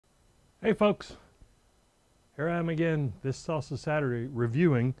Hey folks, here I am again this Salsa Saturday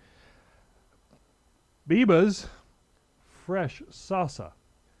reviewing Beba's Pfresh Salsa.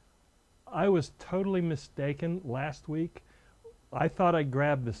 I was totally mistaken last week. I thought I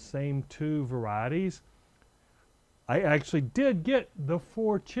grabbed the same two varieties. I actually did get the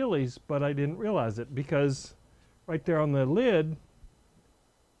 4 chilies, but I didn't realize it because right there on the lid,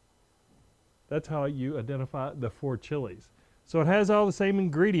 that's how you identify the 4 chilies. So it has all the same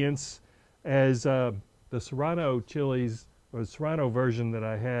ingredients as the Serrano chilies, or the Serrano version that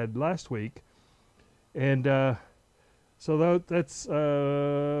I had last week. And so that's,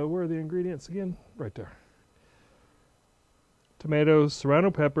 where are the ingredients again? Right there. Tomatoes,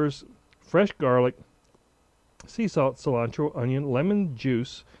 Serrano peppers, fresh garlic, sea salt, cilantro, onion, lemon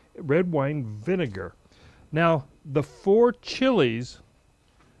juice, red wine vinegar. Now, the 4 chilies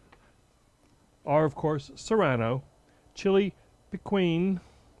are, of course, Serrano, chili piquin,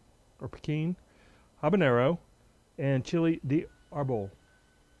 or Pekin, habanero, and chili de arbol.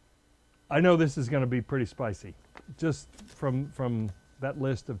 I know this is going to be pretty spicy, just from that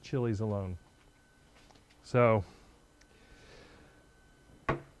list of chilies alone. So,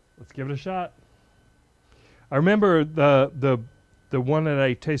 let's give it a shot. I remember the one that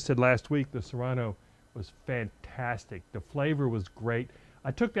I tasted last week, the Serrano, was fantastic. The flavor was great.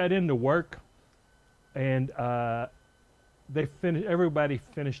 I took that into work, and everybody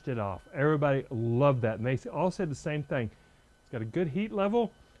finished it off. Everybody loved that, and they all said the same thing. It's got a good heat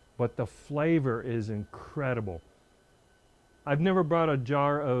level, but the flavor is incredible. I've never brought a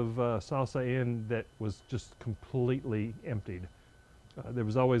jar of salsa in that was just completely emptied. There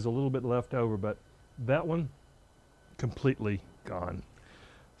was always a little bit left over, but that one, completely gone.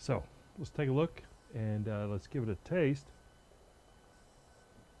 So let's take a look, and let's give it a taste.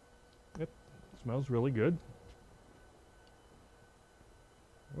 Yep, smells really good.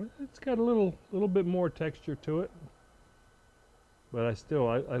 It's got a little bit more texture to it, but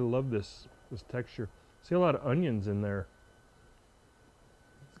I love this texture. See a lot of onions in there.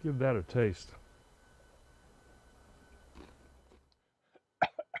 Let's give that a taste.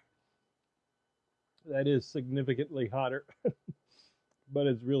 That is significantly hotter, but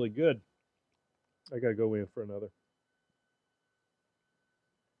it's really good. I gotta go in for another.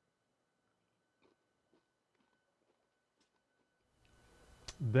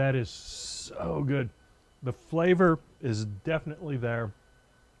 That is so good. The flavor is definitely there.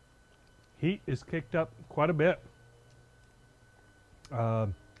 Heat is kicked up quite a bit.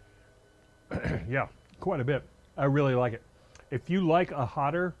 Yeah, quite a bit. I really like it. If you like a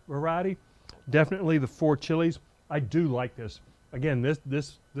hotter variety, definitely the 4 chilies. I do like this. Again, this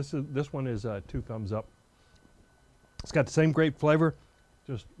one is 2 thumbs up. It's got the same great flavor,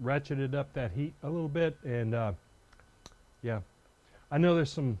 just ratcheted up that heat a little bit, and yeah. I know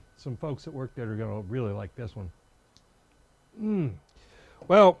there's some folks at work that are going to really like this one.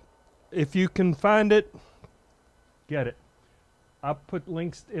 Well, if you can find it, get it. I'll put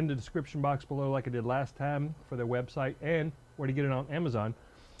links in the description box below like I did last time for their website and where to get it on Amazon.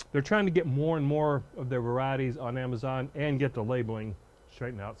 They're trying to get more and more of their varieties on Amazon and get the labeling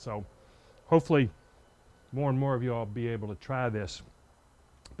straightened out. So hopefully more and more of you all will be able to try this.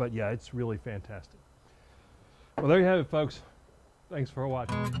 But yeah, it's really fantastic. Well, there you have it, folks. Thanks for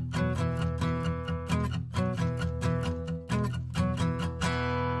watching.